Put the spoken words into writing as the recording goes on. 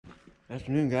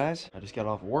Afternoon, guys. I just got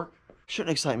off work.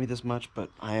 Shouldn't excite me this much, but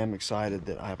I am excited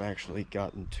that I've actually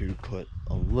gotten to put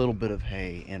a little bit of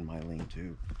hay in my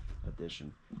lean-to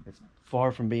addition. It's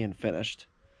far from being finished.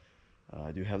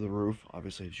 I do have the roof,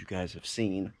 obviously, as you guys have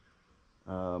seen.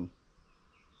 I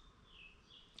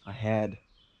had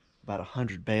about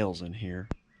 100 bales in here,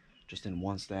 just in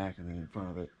one stack, and then in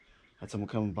front of it, had someone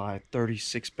come by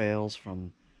 36 bales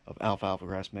of alfalfa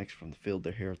grass mix from the field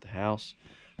they're here at the house.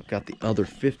 I've got the other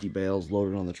 50 bales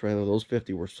loaded on the trailer. Those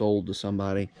 50 were sold to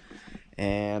somebody,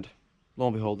 and lo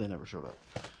and behold, they never showed up.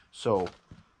 So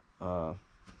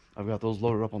I've got those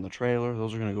loaded up on the trailer.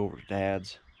 Those are going to go over to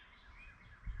Dad's.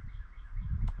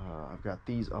 I've got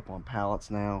these up on pallets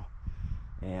now,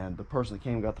 and the person that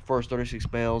came and got the first 36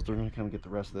 bales, they're going to come and get the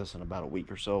rest of this in about a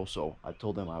week or so. So I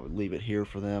told them I would leave it here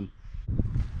for them.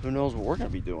 Who knows what we're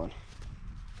going to be doing?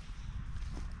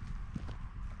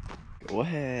 Go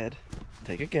ahead.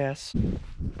 Take a guess.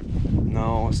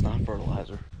 No, it's not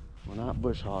fertilizer. We're not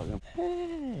bush hogging.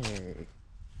 Hey,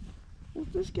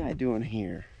 what's this guy doing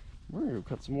here? We're gonna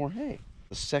cut some more hay.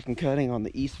 The second cutting on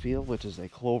the east field, which is a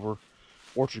clover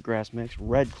orchard grass mix,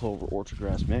 red clover orchard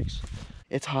grass mix.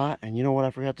 It's hot, and you know what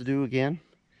I forgot to do again?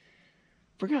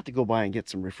 Forgot to go by and get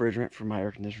some refrigerant for my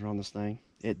air conditioner on this thing.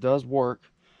 It does work,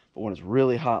 but when it's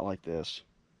really hot like this,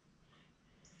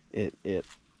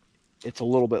 it's a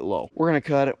little bit low. We're gonna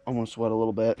cut it. I'm gonna sweat a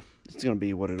little bit. It's gonna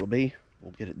be what it'll be.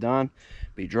 We'll get it done,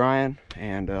 be drying,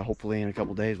 and hopefully in a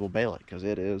couple days we'll bale it, because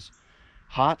it is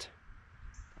hot.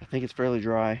 I think it's fairly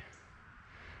dry.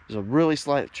 There's a really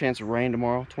slight chance of rain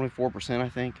tomorrow, 24% I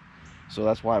think. So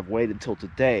that's why I've waited till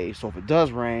today. So if it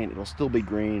does rain, it'll still be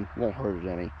green, won't hurt it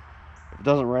any. If it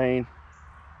doesn't rain,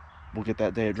 we'll get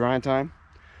that day of drying time,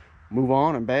 move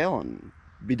on and bale and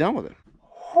be done with it.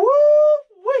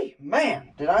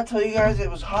 Man, did I tell you guys it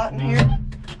was hot in here?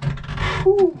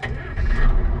 Whew.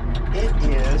 It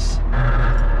is.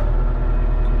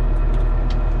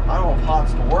 I don't know if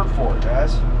hot's the word for it,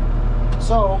 guys.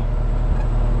 So,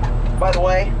 by the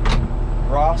way,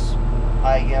 Ross,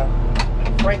 hi again.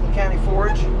 Franklin County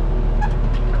Forage.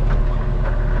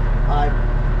 I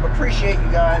appreciate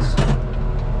you guys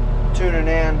tuning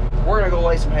in. We're gonna go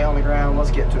lay some hay on the ground.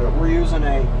 Let's get to it. We're using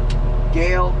a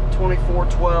Gehl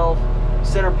 2412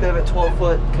 center pivot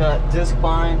 12-foot cut disc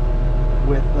bind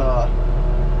with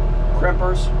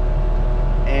crimpers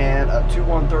and a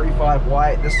 2135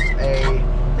 white. This is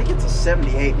I think it's a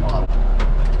 78 model.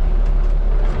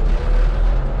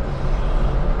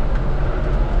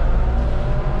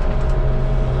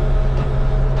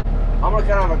 I'm going to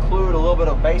kind of include a little bit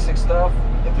of basic stuff.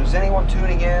 If there's anyone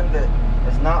tuning in that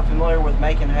is not familiar with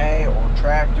making hay or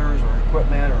tractors or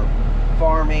equipment or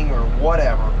farming or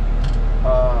whatever,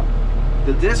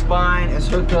 the disc bind is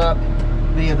hooked up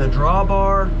via the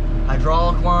drawbar,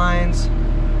 hydraulic lines,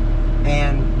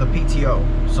 and the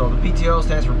PTO. So the PTO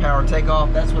stands for power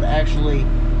takeoff. That's what actually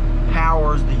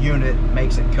powers the unit,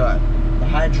 makes it cut. The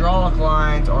hydraulic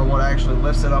lines are what actually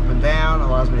lifts it up and down,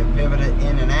 allows me to pivot it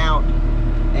in and out.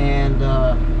 And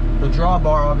the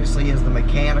drawbar obviously is the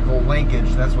mechanical linkage.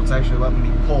 That's what's actually letting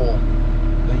me pull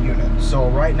the unit. So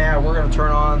right now we're going to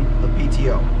turn on the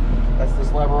PTO. That's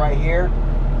this lever right here.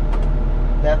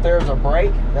 That there's a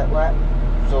brake,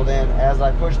 so then as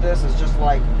I push this, it's just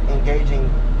like engaging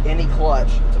any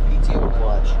clutch. It's a PTO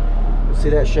clutch. You'll see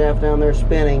that shaft down there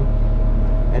spinning,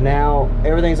 and now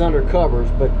everything's under covers,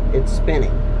 but it's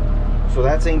spinning. So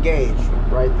that's engaged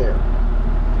right there.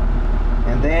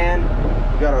 And then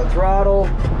we got our throttle,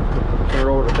 turn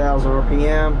it over to 1000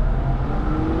 RPM.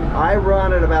 I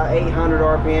run at about 800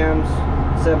 RPMs,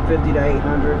 750 to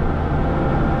 800.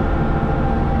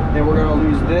 Then we're gonna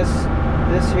use this.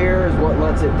 This here is what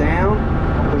lets it down.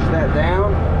 I'll push that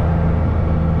down,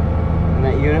 and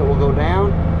that unit will go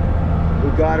down.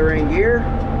 We've got her in gear.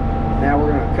 Now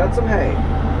we're going to cut some hay.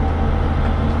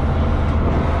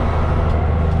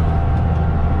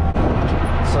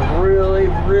 Some really,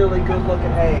 really good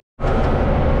looking hay.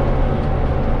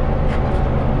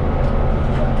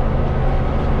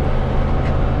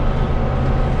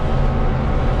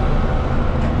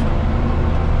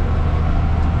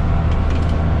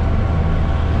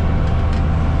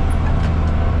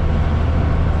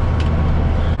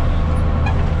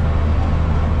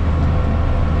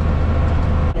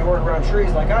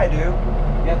 Trees like I do,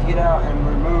 you have to get out and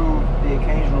remove the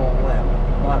occasional limb.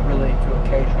 Not really too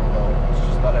occasional though, it's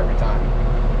just not every time.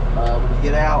 When you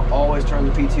get out, always turn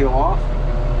the PTO off.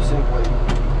 Simply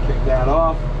kick that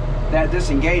off. That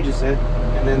disengages it,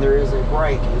 and then there is a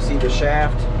brake. You see the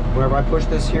shaft, whenever I push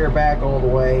this here back all the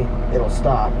way, it'll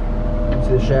stop.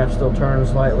 See the shaft still turning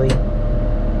slightly.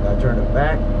 I turn it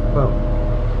back, boom.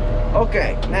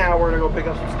 Okay, now we're gonna go pick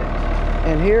up some sticks.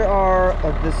 And here are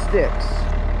the sticks.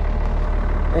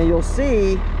 And you'll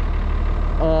see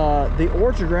the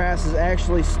orchard grass has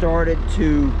actually started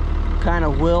to kind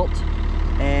of wilt,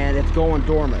 and it's going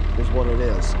dormant is what it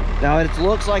is. Now it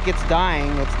looks like it's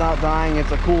dying. It's not dying.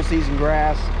 It's a cool season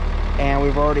grass, and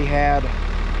we've already had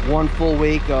 1 full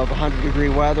week of 100-degree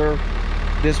weather.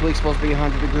 This week's supposed to be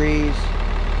 100 degrees.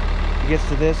 It gets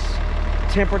to this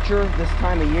temperature this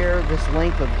time of year, this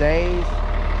length of days.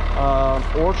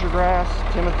 Orchard grass,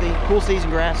 Timothy, cool season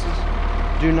grasses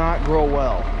do not grow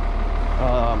well.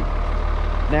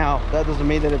 Now that doesn't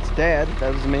mean that it's dead.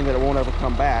 That doesn't mean that it won't ever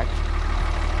come back.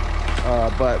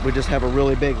 But we just have a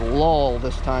really big lull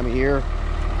this time of year.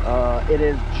 It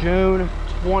is June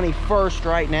 21st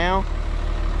right now,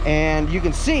 and you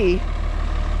can see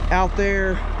out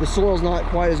there the soil's not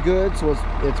quite as good, so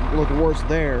it's looking worse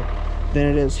there than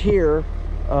it is here.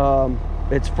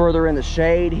 It's further in the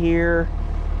shade here,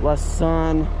 less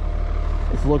sun.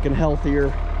 It's looking healthier.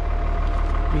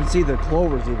 You can see the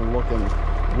clover's even looking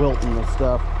wilting and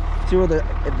stuff. See where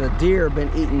the deer have been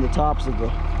eating the tops of the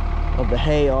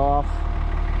hay off.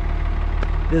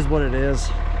 It is what it is.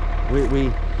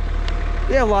 We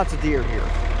have lots of deer here.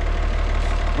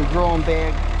 We grow them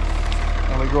big,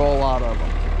 and we grow a lot of them.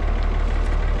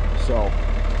 So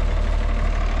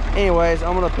anyways,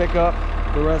 I'm gonna pick up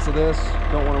the rest of this.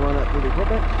 Don't want to run that through the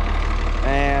equipment,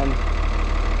 and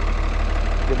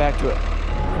get back to it.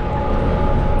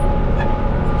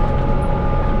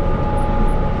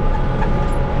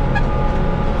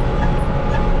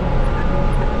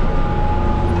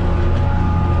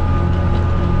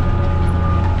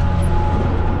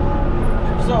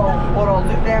 What I'll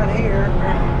do down here,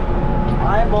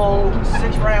 I mow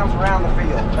 6 rounds around the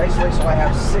field, basically, so I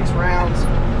have 6 rounds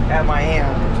at my end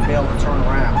to be able to turn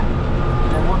around.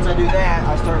 And once I do that,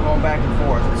 I start going back and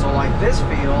forth. And so like this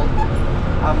field,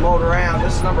 I've mowed around,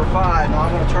 this is number 5. Now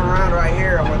I'm going to turn around right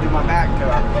here, I'm going to do my back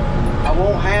cut. I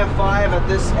won't have 5 at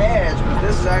this edge, but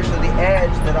this is actually the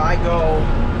edge that I go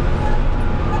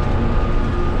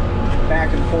back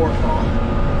and forth on,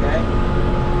 okay?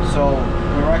 So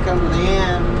when I come to the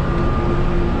end,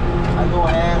 I go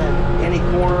ahead and any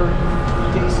corner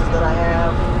pieces that I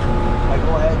have, I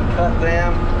go ahead and cut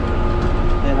them.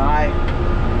 Then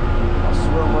I'll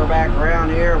swim her back around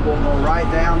here. We'll go right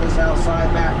down this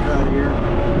outside back cut here,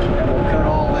 and we'll cut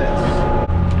all this.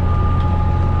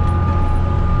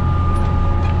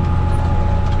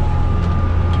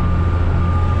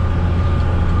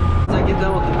 Once I get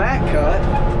done with the back cut,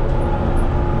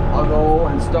 I'll go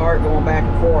and start going back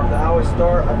and forth. I always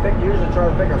start, usually try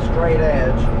to pick a straight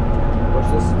edge, which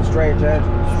this is the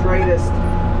straightest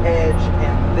edge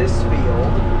in this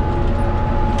field.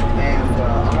 And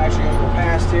I'm actually going to go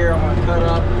past here. I'm going to cut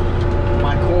up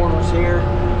my corners here.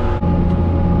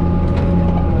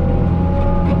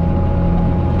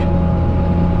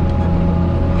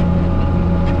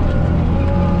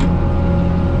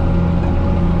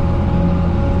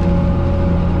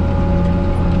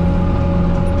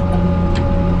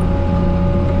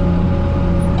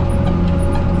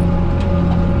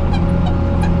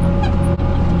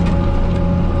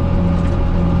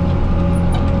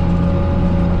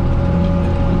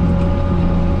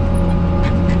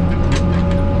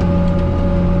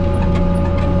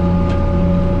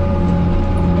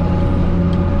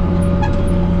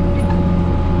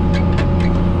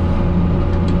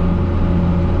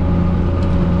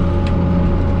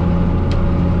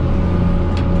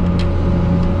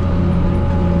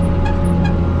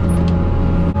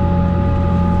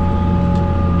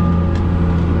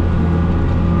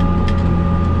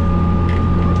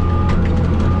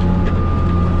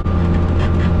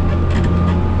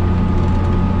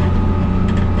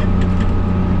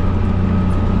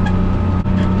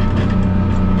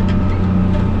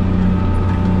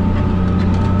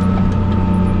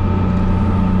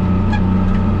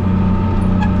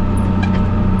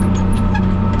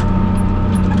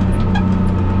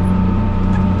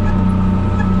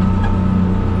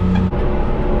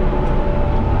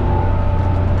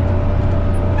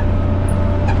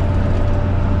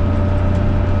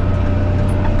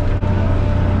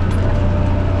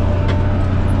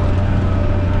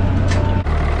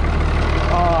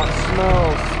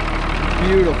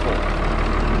 Beautiful.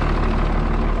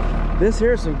 This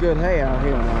here's some good hay out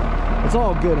here now. It's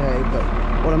all good hay, but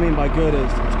what I mean by good is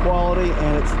it's quality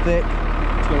and it's thick.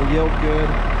 It's going to yield good.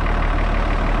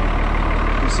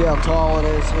 You see how tall it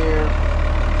is here.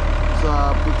 It's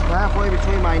halfway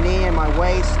between my knee and my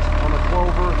waist on the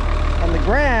clover. And the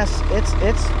grass, it's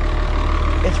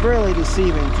really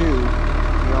deceiving too.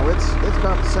 You know, it's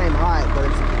about the same height, but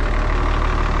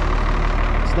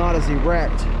it's not as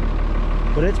erect.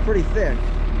 But it's pretty thick.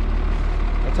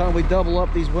 By the time we double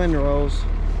up these windrows,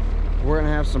 we're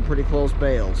gonna have some pretty close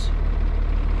bales.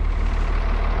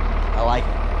 I like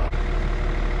it.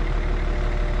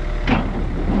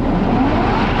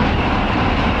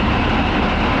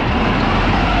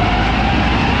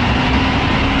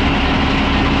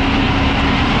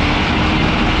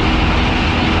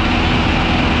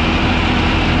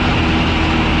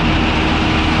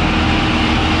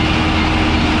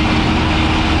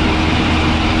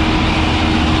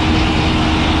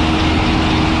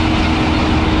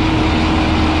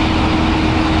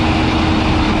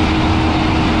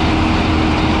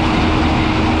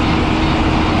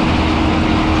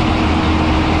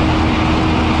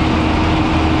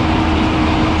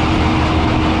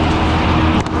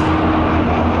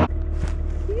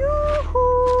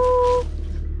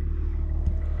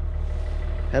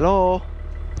 Hello?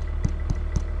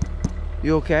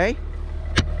 You okay?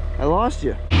 I lost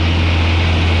you.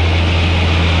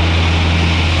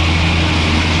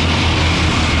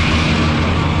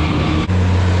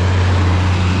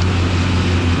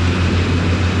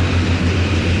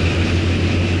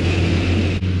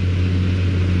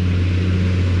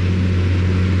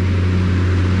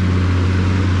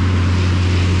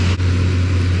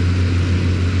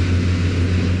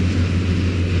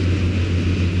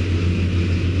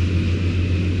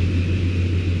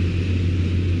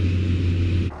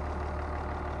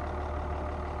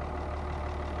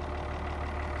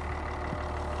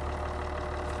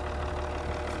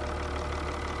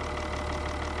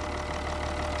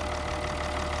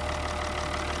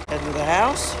 Heading to the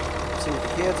house, see what the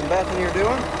kids and Bethany are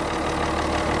doing.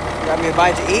 Grab me a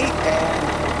bite to eat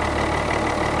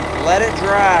and let it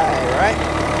dry, right?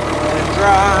 Let it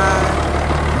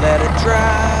dry, let it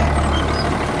dry.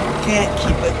 Can't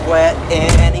keep it wet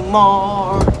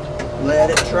anymore.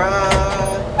 Let it dry,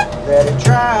 let it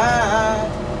dry.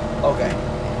 Okay.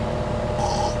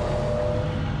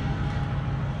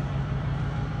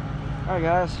 Alright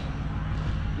guys,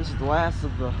 this is the last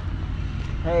of the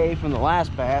hay from the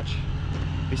last batch.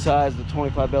 Besides the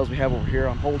 25 bales we have over here,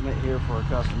 I'm holding it here for a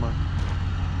customer.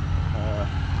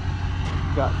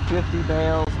 Got 50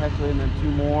 bales actually, and then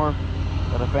 2 more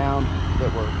that I found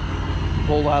that were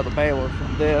pulled out of the baler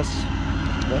from this.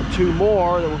 Then 2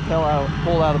 more that were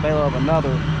pulled out of the baler of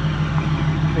another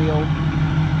field.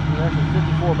 There's actually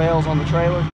 54 bales on the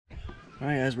trailer. All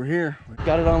right guys, we're here. We've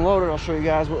got it unloaded. I'll show you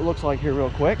guys what it looks like here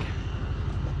real quick.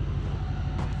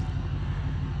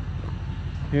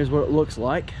 Here's what it looks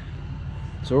like.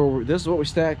 So this is what we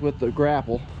stacked with the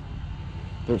grapple.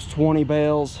 There's 20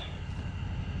 bales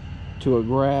to a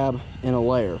grab in a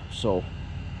layer. So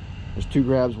there's 2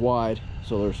 grabs wide.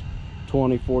 So there's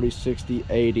 20, 40, 60,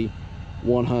 80,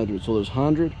 100. So there's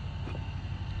 100,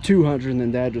 200, and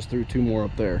then Dad just threw 2 more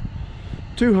up there.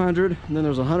 200, and then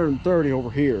there's 130 over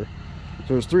here.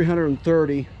 So there's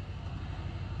 330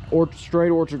 straight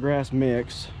orchard grass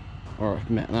mix. Or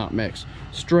not mix,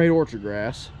 straight orchard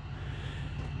grass.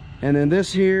 And then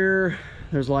this here,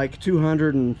 there's like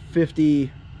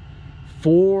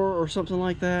 254 or something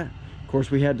like that. Of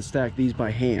course, we had to stack these by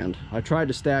hand. I tried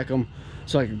to stack them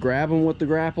so I could grab them with the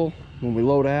grapple when we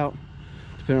load out,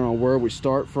 depending on where we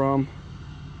start from.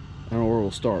 I don't know where we'll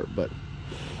start, but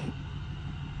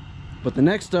the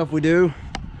next stuff we do,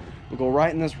 we'll go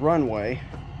right in this runway.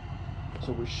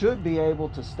 So we should be able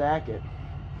to stack it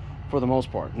for the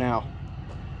most part. Now,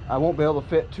 I won't be able to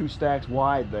fit 2 stacks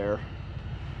wide there,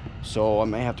 so I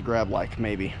may have to grab like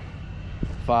maybe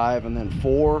 5 and then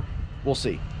 4. We'll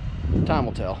see. Time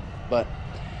will tell. But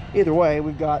either way,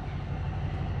 we've got,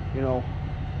 you know,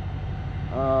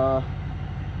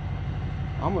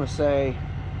 I'm gonna say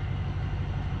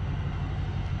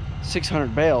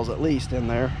 600 bales at least in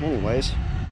there anyways.